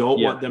why I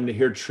don't want them to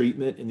hear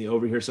treatment in the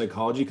overhear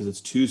psychology, because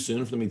it's too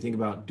soon for them to think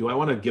about, do I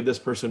want to give this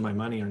person my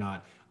money or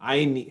not?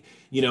 I need,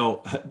 you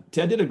know,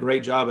 Ted did a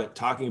great job at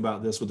talking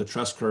about this with the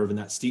trust curve and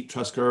that steep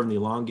trust curve and the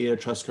elongated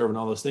trust curve and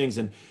all those things.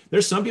 And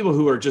there's some people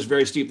who are just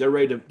very steep. They're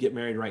ready to get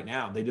married right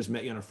now. They just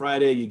met you on a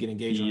Friday, you get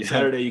engaged on a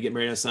Saturday, you get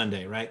married on a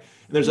Sunday, right?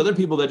 And there's other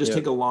people that just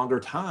take a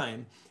longer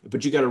time,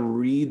 but you got to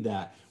read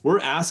that. We're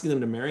asking them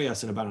to marry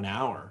us in about an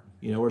hour.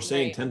 You know, we're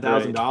saying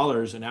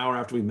 $10,000 an hour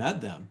after we met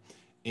them.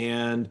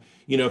 And,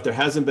 you know, if there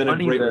hasn't been a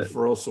great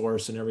referral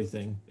source and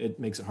everything, it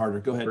makes it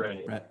harder. Go ahead,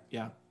 Brett.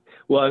 Yeah.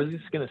 Well, I was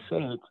just going to say,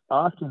 it's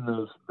often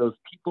those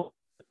people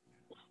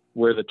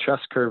where the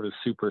trust curve is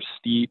super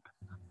steep,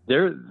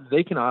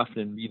 they can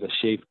often be the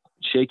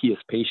shakiest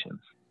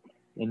patients.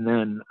 And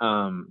then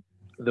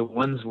the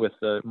ones with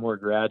the more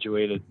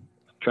graduated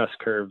trust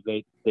curve,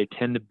 they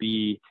tend to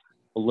be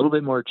a little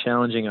bit more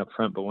challenging up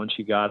front, but once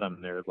you got them,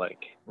 they're like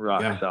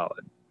rock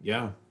solid.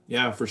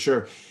 Yeah, for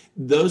sure.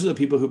 Those are the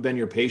people who've been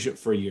your patient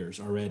for years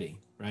already,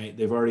 right?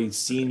 They've already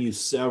seen you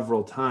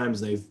several times.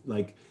 They've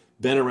like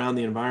been around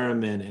the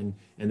environment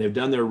and they've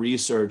done their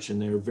research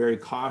and they're very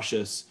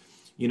cautious.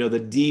 You know, the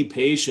D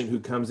patient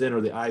who comes in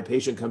or the I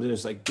patient comes in,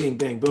 it's like bing,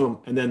 bang, boom.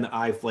 And then the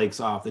I flakes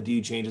off, the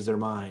D changes their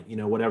mind, you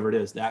know, whatever it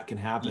is, that can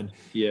happen.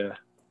 Yeah.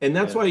 And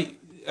that's why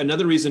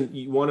another reason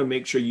you want to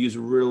make sure you use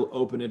real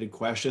open-ended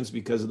questions,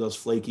 because of those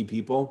flaky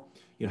people.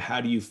 You know,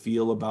 how do you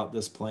feel about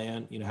this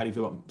plan? You know, how do you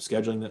feel about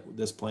scheduling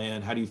this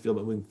plan? How do you feel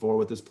about moving forward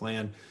with this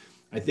plan?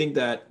 I think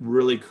that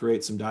really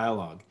creates some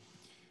dialogue.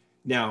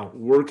 Now,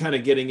 we're kind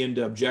of getting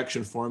into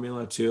objection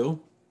formula too,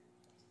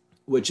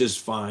 which is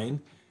fine.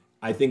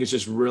 I think it's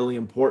just really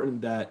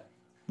important that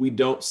we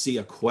don't see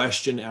a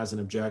question as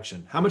an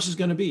objection. How much is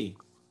going to be?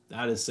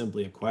 That is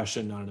simply a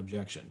question, not an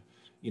objection.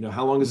 You know,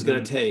 how long is it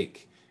going to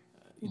take?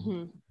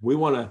 We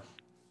want to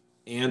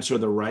answer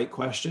the right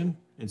question.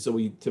 And so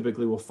we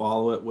typically will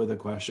follow it with a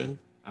question.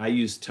 I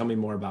use, tell me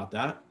more about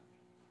that.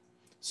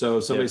 So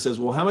somebody says,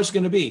 well, how much is it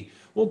going to be?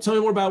 Well, tell me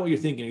more about what you're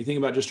thinking. Are you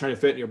thinking about just trying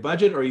to fit in your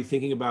budget? Or are you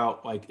thinking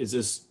about like, is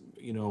this,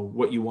 you know,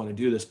 what you want to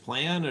do, this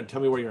plan? Or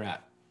tell me where you're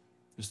at.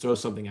 Just throw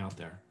something out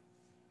there.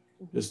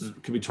 This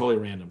could be totally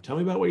random. Tell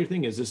me about what you're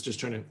thinking. Is this just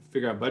trying to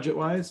figure out budget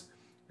wise?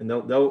 And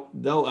they'll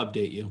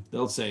update you.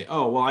 They'll say,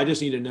 oh, well, I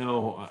just need to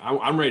know,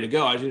 I'm ready to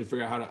go. I just need to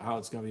figure out how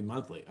it's going to be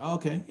monthly. Oh,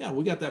 okay. Yeah,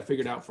 we got that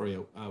figured out for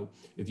you.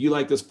 If you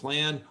like this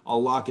plan,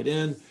 I'll lock it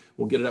in.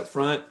 We'll get it up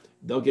front.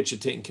 They'll get you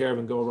taken care of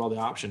and go over all the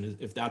options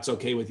if that's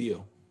okay with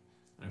you.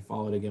 And I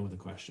follow it again with a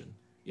question.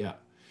 Yeah.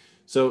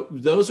 So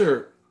those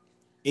are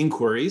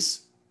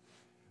inquiries.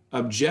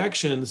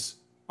 Objections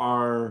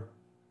are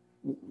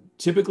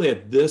typically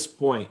at this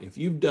point, if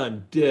you've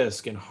done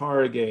DISC and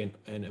Hargay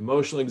and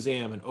emotional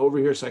exam and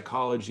overhear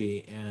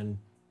psychology and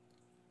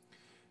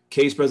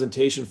case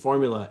presentation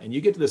formula, and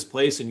you get to this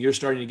place and you're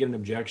starting to get an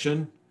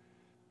objection,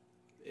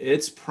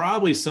 it's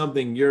probably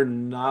something you're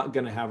not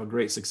going to have a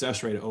great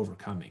success rate of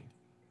overcoming.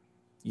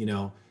 You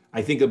know,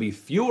 I think there'll be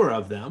fewer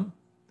of them,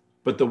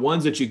 but the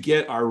ones that you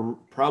get are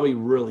probably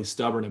really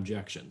stubborn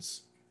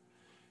objections.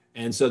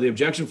 And so the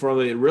objection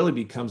formula, it really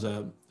becomes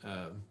a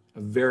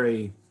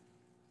very,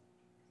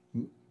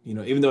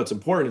 even though it's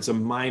important, it's a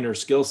minor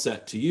skill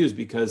set to use,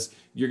 because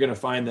you're going to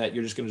find that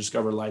you're just going to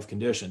discover life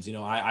conditions.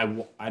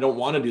 I don't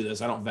want to do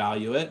this. I don't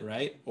value it,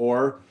 right?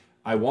 Or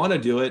I want to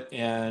do it,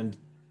 and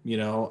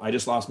I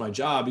just lost my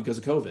job because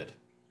of COVID.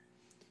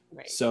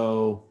 Right.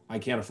 So I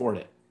can't afford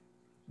it.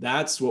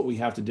 That's what we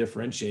have to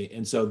differentiate.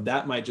 And so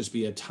that might just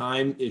be a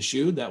time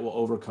issue that will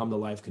overcome the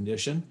life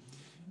condition.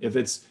 If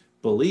it's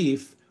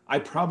belief, I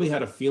probably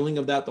had a feeling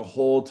of that the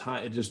whole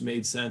time. It just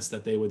made sense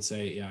that they would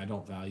say, yeah, I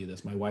don't value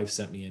this. My wife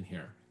sent me in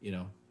here,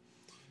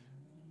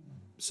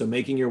 So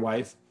making your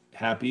wife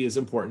happy is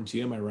important to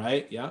you. Am I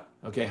right? Yeah.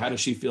 Okay. How does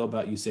she feel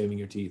about you saving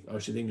your teeth? Oh,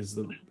 she thinks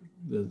it's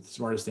the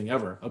smartest thing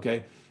ever.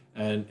 Okay.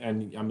 And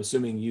I'm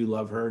assuming you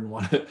love her and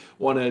want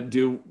to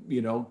do,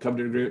 come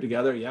to an agreement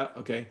together. Yeah.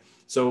 Okay.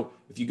 So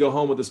if you go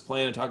home with this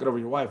plan and talk it over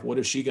with your wife, what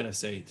is she going to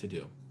say to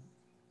do?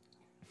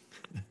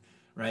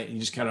 Right. And you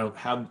just kind of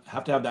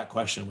have to have that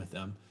question with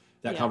them,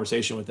 that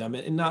conversation with them,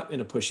 and not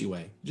in a pushy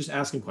way, just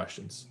asking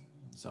questions.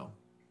 So,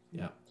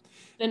 yeah.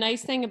 The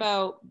nice thing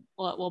about,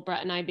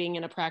 Brett and I being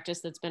in a practice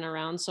that's been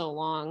around so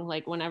long,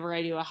 like whenever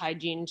I do a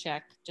hygiene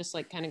check, just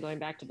like kind of going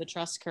back to the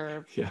trust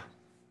curve,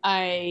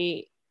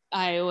 I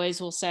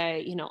always will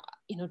say,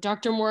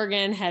 Dr.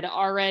 Morgan had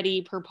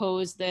already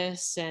proposed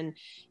this and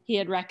he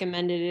had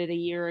recommended it a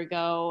year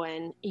ago.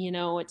 And,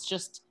 it's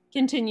just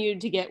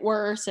continued to get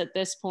worse at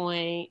this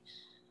point.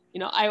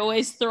 I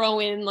always throw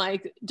in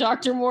like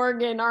Dr.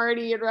 Morgan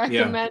already had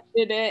recommended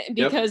it,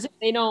 because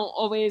they don't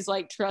always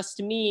like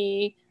trust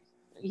me,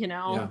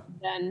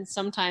 then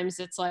sometimes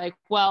it's like,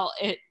 well,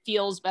 it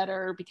feels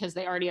better because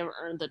they already have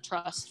earned the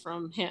trust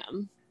from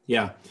him.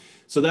 Yeah.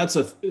 So that's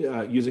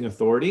using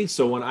authority.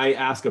 So when I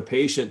ask a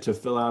patient to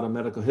fill out a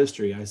medical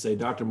history, I say,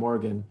 Dr.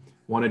 Morgan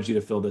wanted you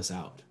to fill this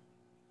out.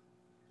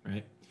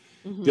 Right.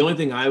 Mm-hmm. The only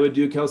thing I would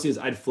do, Kelsey, is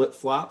I'd flip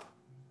flop.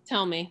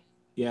 Tell me.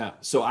 Yeah.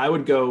 So I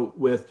would go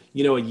with,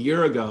 a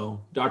year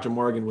ago, Dr.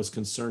 Morgan was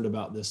concerned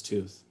about this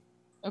tooth.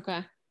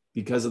 Okay.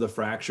 Because of the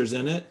fractures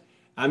in it.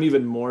 I'm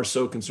even more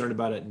so concerned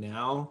about it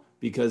now,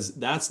 because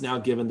that's now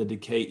given the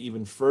decay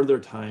even further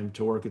time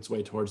to work its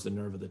way towards the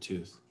nerve of the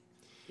tooth.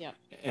 Yeah.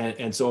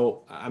 And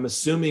so I'm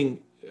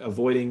assuming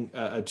avoiding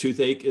a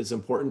toothache is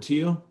important to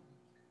you.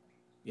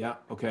 Yeah.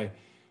 Okay.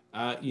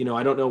 I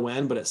don't know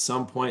when, but at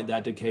some point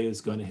that decay is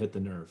going to hit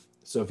the nerve.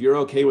 So if you're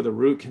okay with a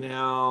root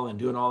canal and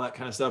doing all that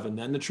kind of stuff and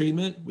then the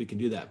treatment, we can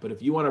do that. But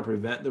if you want to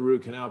prevent the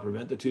root canal,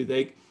 prevent the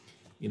toothache,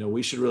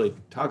 we should really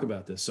talk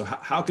about this. So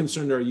how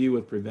concerned are you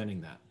with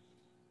preventing that?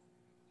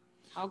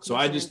 So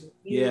I just,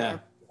 I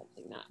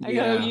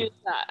gotta use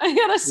that. I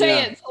gotta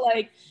say it. So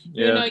like,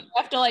 you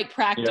have to like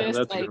practice,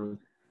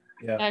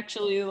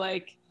 actually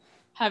like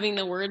having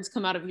the words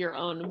come out of your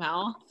own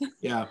mouth.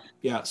 Yeah.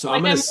 Yeah. So like,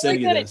 I'm going to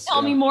send you this.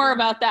 Tell me more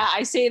about that.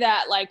 I say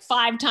that like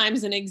 5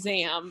 times an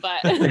exam,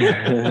 but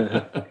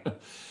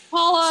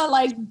Paula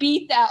like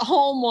beat that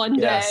home one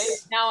day.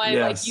 Yes. Now I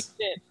like used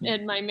it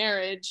in my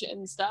marriage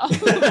and stuff.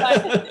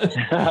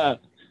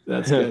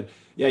 That's good.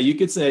 Yeah, you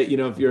could say,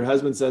 if your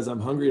husband says,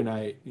 I'm hungry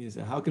tonight, you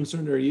say, how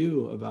concerned are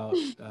you about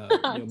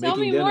Tell making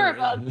me dinner? more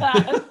about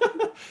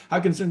that. How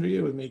concerned are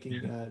you with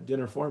making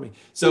dinner for me?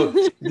 So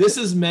this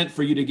is meant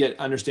for you to get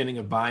understanding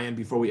of buy-in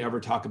before we ever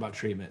talk about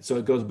treatment. So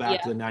it goes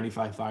back to the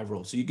 95-5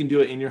 rule. So you can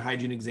do it in your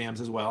hygiene exams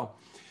as well.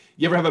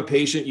 You ever have a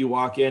patient, you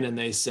walk in and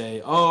they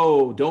say,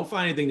 oh, don't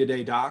find anything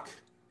today, doc?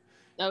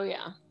 Oh,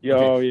 yeah. Okay.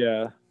 Oh,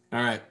 yeah.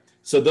 All right.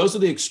 So those are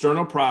the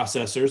external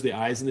processors, the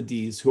I's and the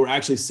D's, who are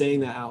actually saying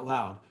that out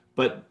loud.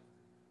 But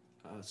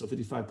so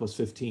 55 plus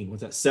 15,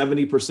 what's that?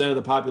 70% of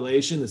the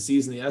population, the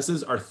C's and the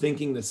S's, are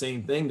thinking the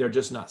same thing. They're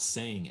just not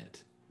saying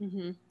it.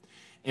 Mm-hmm.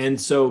 And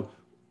so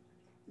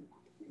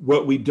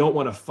what we don't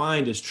want to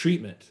find is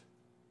treatment.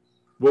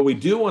 What we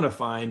do want to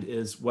find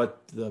is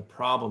what the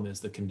problem is,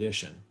 the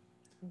condition.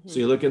 Mm-hmm. So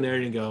you look in there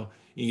and you go,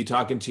 you're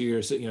talking to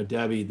your,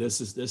 Debbie, this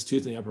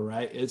tooth in the upper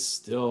right, it's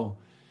still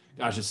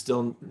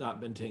not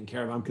been taken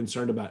care of. I'm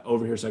concerned about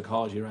over here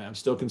psychology, right? I'm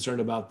still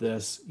concerned about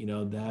this,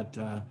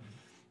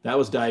 that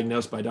was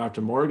diagnosed by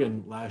Dr.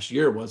 Morgan last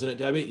year, wasn't it,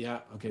 Debbie? Yeah.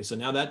 Okay. So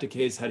now that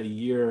decay's had a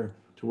year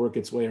to work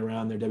its way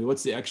around there. Debbie,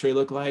 what's the x-ray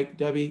look like,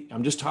 Debbie?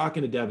 I'm just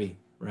talking to Debbie,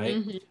 right?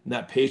 Mm-hmm. And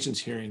that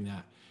patient's hearing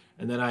that.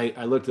 And then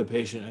I look at the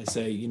patient and I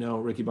say,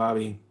 Ricky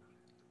Bobby,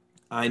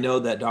 I know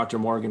that Dr.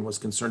 Morgan was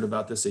concerned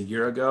about this a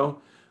year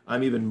ago.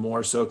 I'm even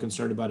more so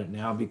concerned about it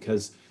now,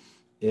 because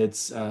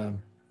it's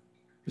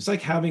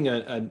like having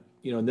in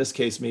this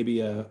case, maybe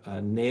a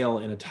nail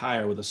in a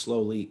tire with a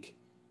slow leak.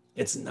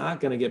 It's not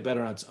going to get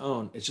better on its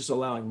own. It's just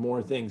allowing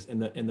more things.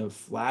 And the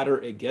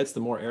flatter it gets, the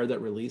more air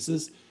that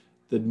releases,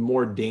 the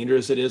more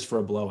dangerous it is for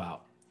a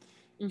blowout.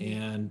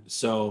 Mm-hmm. And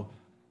so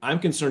I'm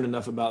concerned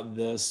enough about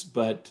this,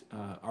 but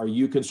are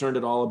you concerned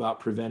at all about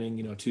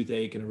preventing,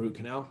 toothache and a root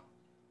canal?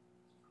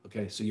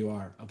 Okay, so you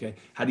are. Okay,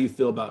 how do you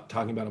feel about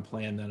talking about a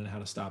plan then and how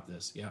to stop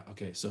this? Yeah,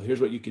 okay, so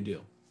here's what you could do.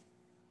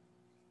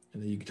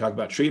 And then you can talk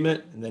about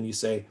treatment, and then you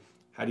say,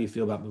 how do you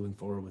feel about moving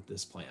forward with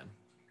this plan?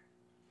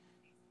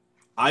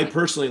 I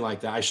personally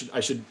like that. I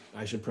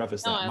should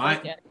preface that. I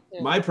like it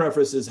too. My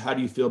preference is, how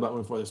do you feel about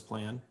moving forward this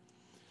plan?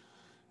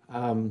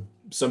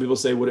 Some people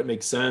say, would it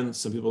make sense?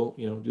 Some people,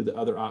 do the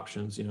other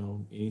options,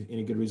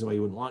 any good reason why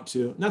you wouldn't want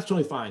to. And that's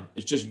totally fine.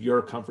 It's just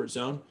your comfort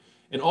zone.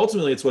 And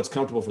ultimately, it's what's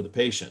comfortable for the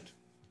patient.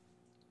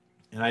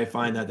 And I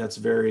find that that's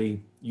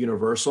very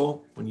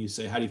universal. When you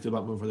say, how do you feel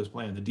about moving for this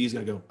plan? The D's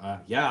going to go,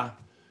 yeah.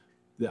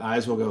 The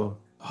I's will go,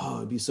 oh,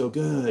 it'd be so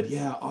good.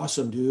 Yeah,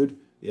 awesome, dude.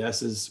 The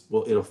S is,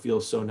 well, it'll feel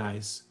so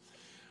nice.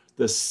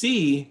 The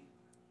C,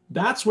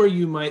 that's where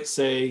you might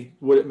say,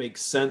 would it make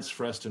sense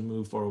for us to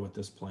move forward with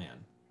this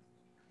plan?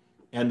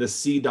 And the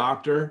C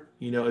doctor,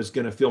 is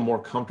going to feel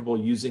more comfortable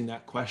using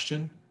that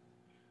question.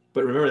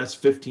 But remember, that's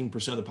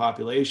 15% of the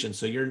population.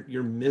 So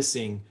you're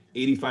missing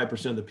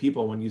 85% of the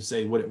people when you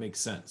say, would it make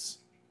sense?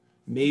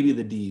 Maybe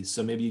the D's.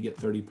 So maybe you get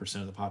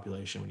 30% of the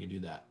population when you do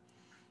that.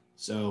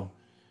 So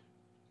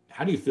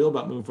how do you feel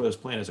about moving for this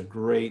plan is a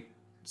great,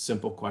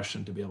 simple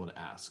question to be able to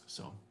ask.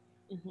 So,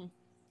 All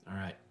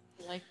right.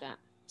 I like that.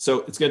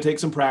 So it's going to take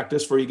some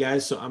practice for you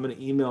guys. So I'm going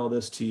to email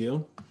this to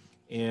you,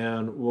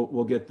 and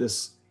we'll get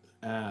this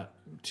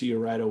to you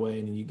right away,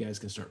 and then you guys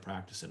can start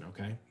practicing.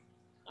 Okay.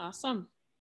 Awesome.